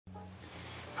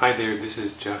Hi there, this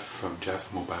is Geoff from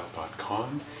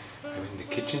geoffmobile.com. I'm in the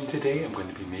kitchen today. I'm going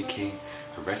to be making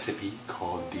a recipe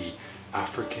called the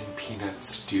African peanut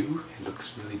stew. It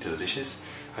looks really delicious.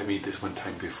 I made this one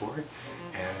time before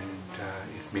and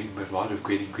it's made with a lot of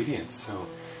great ingredients. So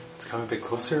let's come a bit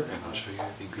closer and I'll show you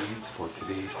the ingredients for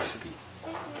today's recipe.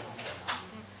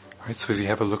 Alright, so if you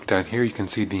have a look down here, you can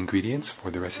see the ingredients for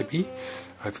the recipe.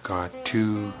 I've got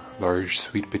 2 large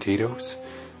sweet potatoes,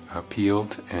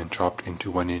 peeled and chopped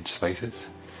into 1-inch slices.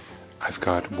 I've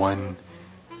got 1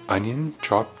 onion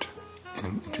chopped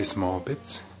into small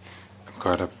bits. I've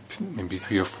got maybe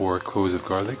 3 or 4 cloves of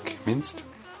garlic minced,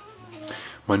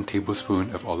 1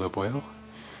 tablespoon of olive oil,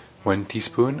 1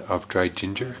 teaspoon of dried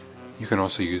ginger. You can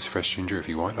also use fresh ginger if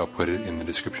you want. I'll put it in the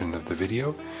description of the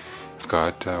video. I've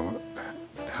got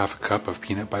half a cup of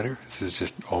peanut butter. This is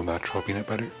just all natural peanut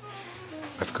butter.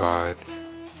 I've got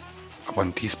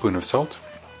 1 teaspoon of salt,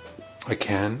 a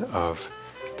can of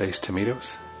diced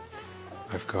tomatoes.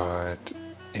 I've got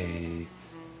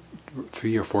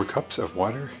 3 or 4 cups of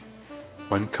water,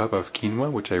 1 cup of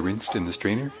quinoa, which I rinsed in the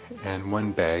strainer, and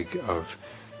 1 bag of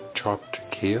chopped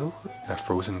kale,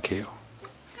 frozen kale.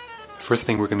 The first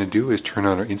thing we're going to do is turn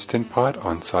on our Instant Pot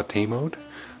on saute mode.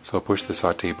 So I'll push the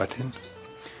saute button,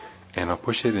 and I'll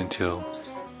push it until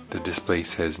the display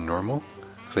says normal.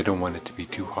 If I don't want it to be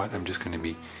too hot, I'm just going to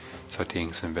be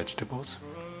sauteing some vegetables.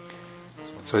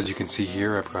 So as you can see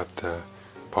here, I've got the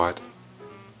pot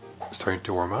starting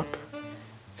to warm up,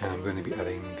 and I'm going to be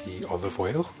adding the olive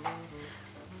oil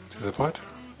to the pot.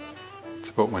 It's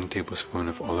about 1 tablespoon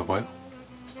of olive oil.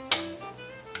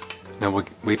 Now we'll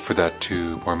wait for that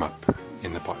to warm up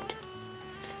in the pot.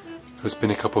 So it's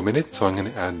been a couple minutes, so I'm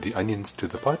going to add the onions to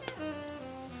the pot.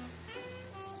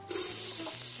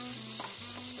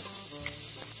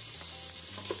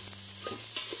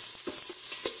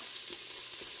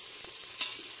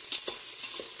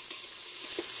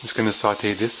 I'm just going to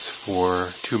saute this for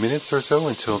 2 minutes or so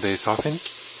until they soften.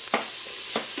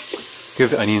 Give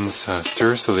the onions a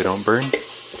stir so they don't burn.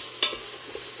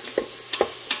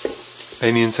 The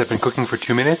onions have been cooking for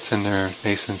 2 minutes and they're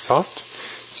nice and soft.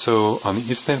 So on the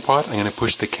Instant Pot, I'm going to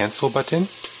push the cancel button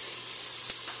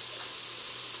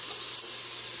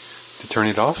to turn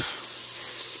it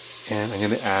off. And I'm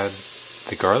going to add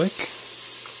the garlic.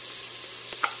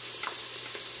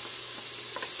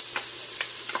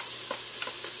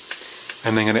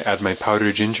 And I'm going to add my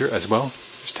powdered ginger as well.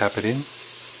 Just tap it in.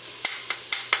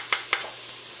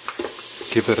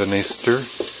 Give it a nice stir.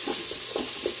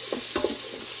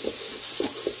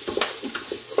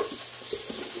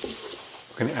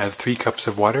 I'm going to add 3 cups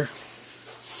of water.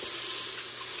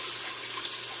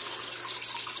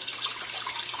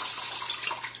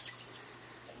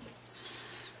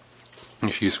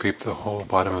 Make sure you scrape the whole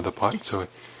bottom of the pot so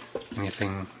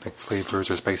anything like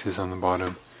flavors or spices on the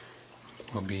bottom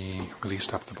will be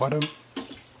released off the bottom.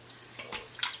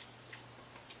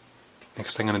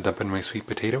 Next I'm going to dump in my sweet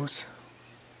potatoes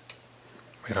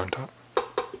right on top.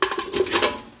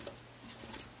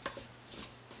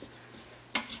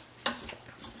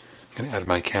 I'm going to add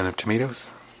my can of tomatoes.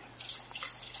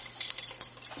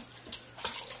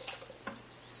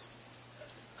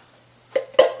 I'm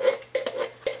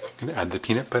going to add the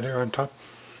peanut butter on top.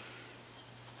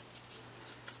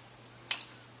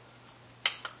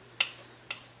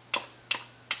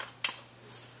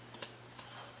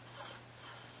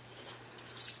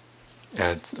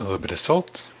 Add a little bit of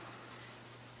salt.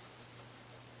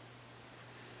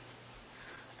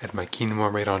 Add my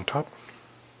quinoa right on top.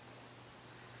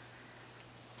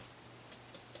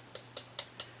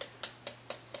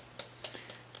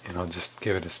 And I'll just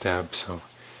give it a stab so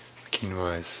the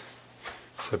quinoa is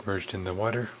submerged in the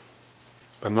water.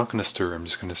 But I'm not going to stir, I'm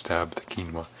just going to stab the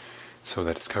quinoa so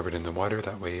that it's covered in the water.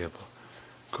 That way it will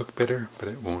cook better, but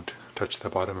it won't touch the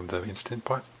bottom of the Instant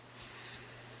Pot.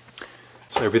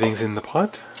 So everything's in the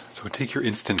pot. So take your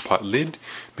Instant Pot lid,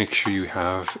 make sure you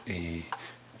have a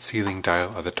sealing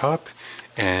dial at the top,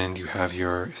 and you have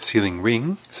your sealing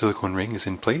ring, silicone ring is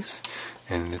in place,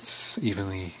 and it's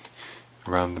evenly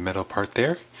around the metal part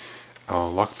there. I'll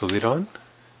lock the lid on,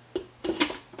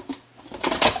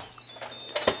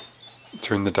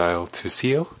 turn the dial to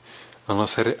seal, and I'll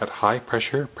set it at high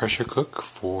pressure cook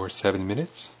for 7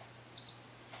 minutes.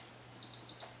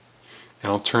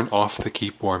 And I'll turn off the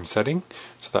keep warm setting,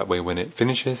 so that way when it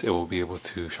finishes it will be able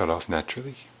to shut off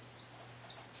naturally.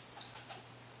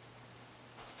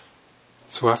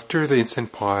 So after the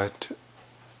Instant Pot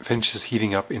finishes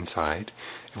heating up inside,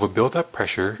 it will build up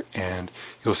pressure and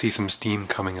you'll see some steam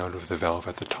coming out of the valve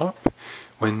at the top.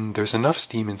 When there's enough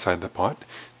steam inside the pot,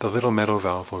 the little metal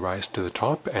valve will rise to the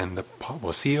top and the pot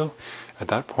will seal. At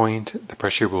that point, the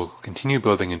pressure will continue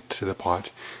building into the pot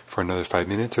for another 5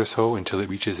 minutes or so until it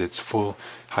reaches its full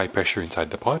high pressure inside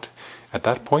the pot. At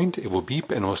that point, it will beep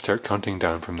and will start counting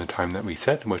down from the time that we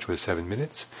set, which was 7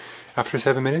 minutes. After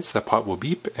 7 minutes, the pot will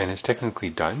beep and it's technically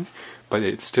done, but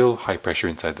it's still high pressure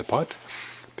inside the pot.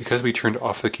 Because we turned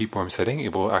off the keep warm setting,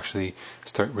 it will actually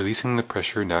start releasing the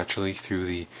pressure naturally through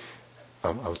the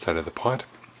outside of the pot,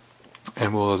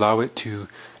 and will allow it to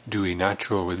do a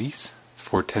natural release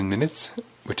for 10 minutes,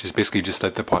 which is basically just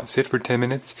let the pot sit for 10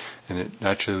 minutes and it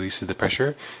naturally releases the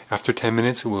pressure. After 10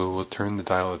 minutes, we'll turn the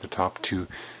dial at the top to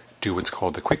do what's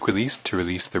called a quick release to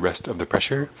release the rest of the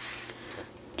pressure.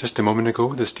 Just a moment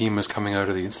ago, the steam was coming out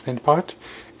of the instant pot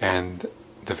and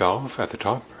the valve at the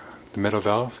top, the metal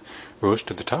valve, rose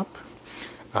to the top.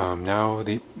 Now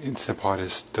the instant pot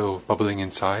is still bubbling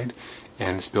inside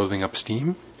and it's building up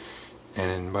steam,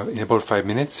 and in about 5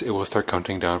 minutes it will start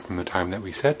counting down from the time that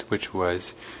we set, which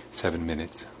was 7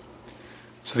 minutes.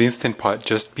 So the instant pot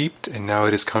just beeped and now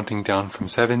it is counting down from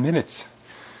 7 minutes.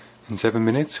 In 7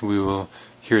 minutes we will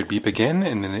hear it beep again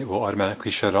and then it will automatically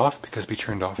shut off because we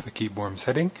turned off the keep warm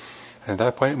setting, and at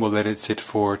that point we'll let it sit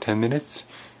for 10 minutes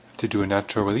to do a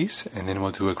natural release, and then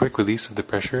we'll do a quick release of the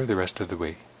pressure the rest of the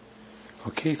way.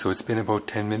 Okay, so it's been about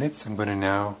 10 minutes. I'm going to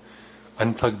now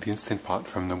unplug the Instant Pot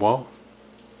from the wall.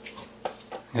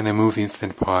 I'm going to move the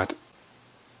Instant Pot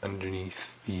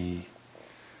underneath the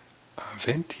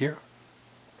vent here.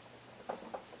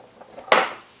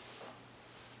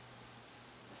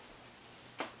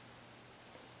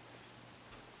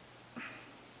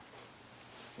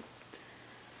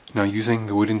 Now, using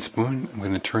the wooden spoon, I'm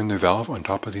going to turn the valve on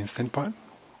top of the Instant Pot.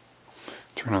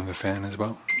 Turn on the fan as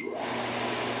well.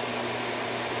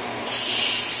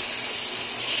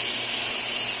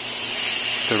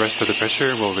 The rest of the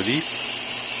pressure will release.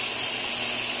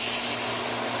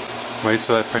 Right,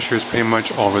 so that pressure is pretty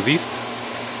much all released.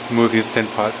 Move the Instant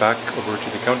Pot back over to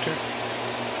the counter.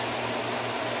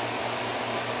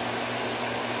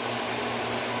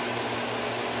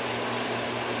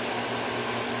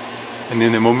 And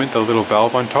in a moment, the little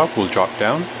valve on top will drop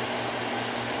down.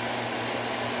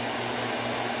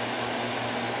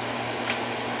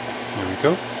 There we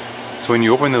go. So when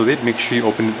you open the lid, make sure you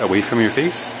open it away from your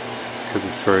face because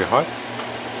it's very hot.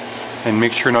 And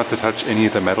make sure not to touch any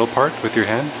of the metal part with your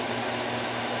hand.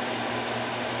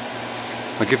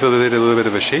 I'll give the lid a little bit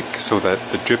of a shake so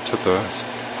that the drips of the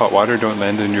hot water don't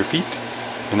land on your feet.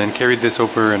 And then carry this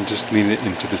over and just lean it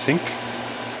into the sink.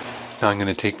 Now I'm going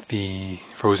to take the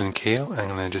frozen kale and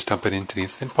I'm going to just dump it into the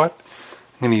Instant Pot.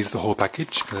 I'm going to use the whole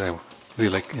package because I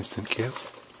really like instant kale.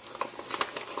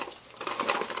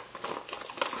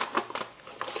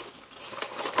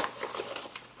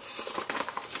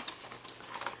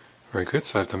 Very good,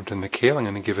 so I've dumped in the kale. I'm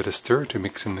going to give it a stir to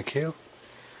mix in the kale.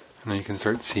 And now you can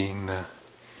start seeing the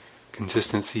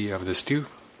consistency of the stew.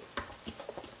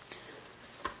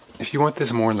 If you want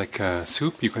this more like a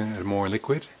soup, you can add more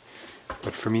liquid.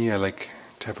 But for me, I like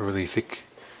to have a really thick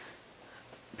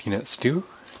peanut stew.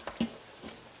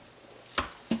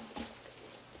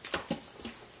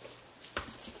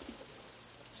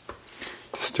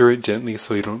 Stir it gently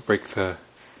so you don't break the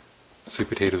sweet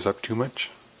potatoes up too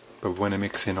much. But when I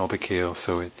mix in all the kale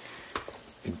so it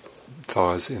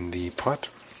thaws in the pot.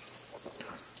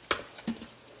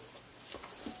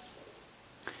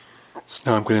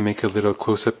 So now I'm going to make a little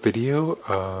close-up video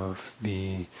of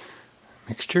the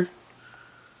mixture.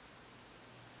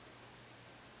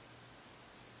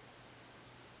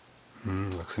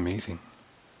 Looks amazing.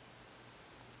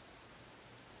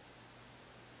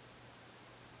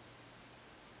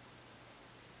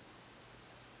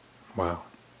 Wow.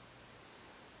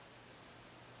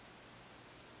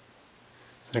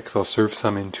 Next I'll serve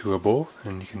some into a bowl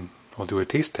and I'll do a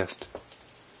taste test.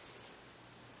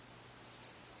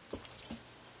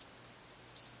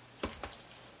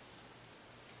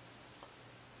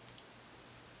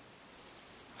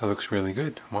 That looks really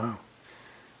good. Wow.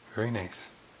 Very nice.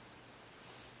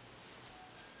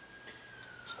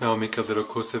 So now I'll make a little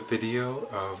close-up video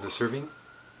of the serving.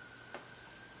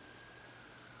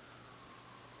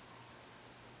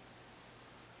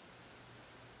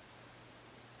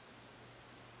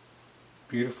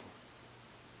 Beautiful.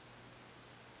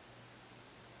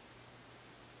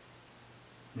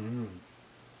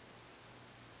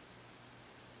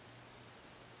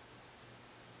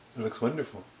 It looks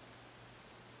wonderful.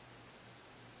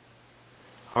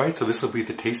 Alright, so this will be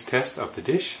the taste test of the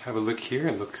dish. Have a look here,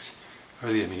 it looks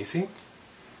really amazing.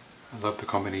 I love the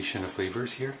combination of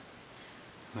flavors here.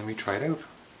 Let me try it out.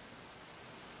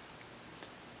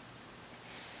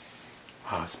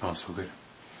 Ah, it smells so good.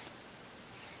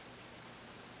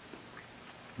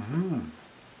 Mmm.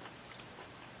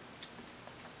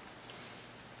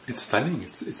 It's stunning.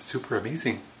 It's super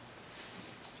amazing.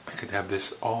 I could have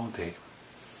this all day.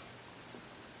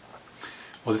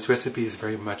 Well, this recipe is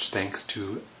very much thanks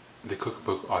to the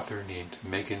cookbook author named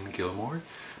Megan Gilmore.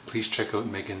 Please check out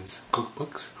Megan's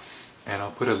cookbooks, and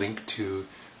I'll put a link to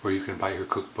where you can buy her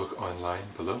cookbook online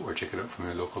below, or check it out from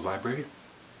your local library.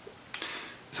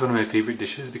 It's one of my favorite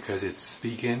dishes because it's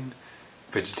vegan,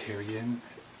 vegetarian,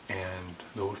 and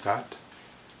low fat,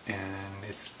 and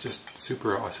it's just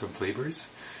super awesome flavors.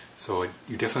 So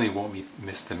you definitely won't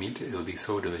miss the meat. It'll be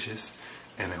so delicious,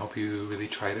 and I hope you really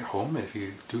try it at home, and if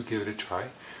you do give it a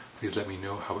try, please let me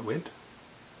know how it went.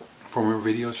 For more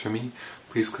videos from me,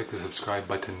 please click the subscribe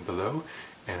button below,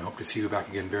 and I hope to see you back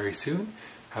again very soon.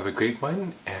 Have a great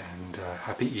one, and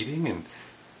happy eating, and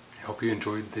I hope you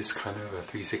enjoyed this kind of a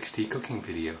 360 cooking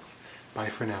video. Bye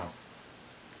for now.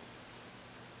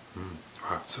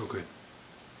 Wow, so good.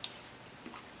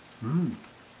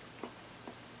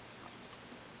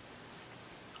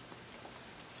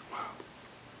 Wow.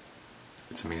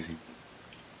 It's amazing.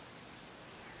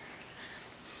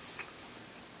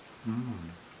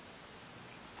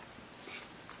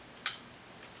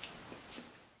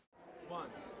 1,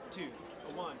 2,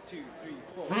 1, 2, 3,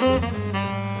 4.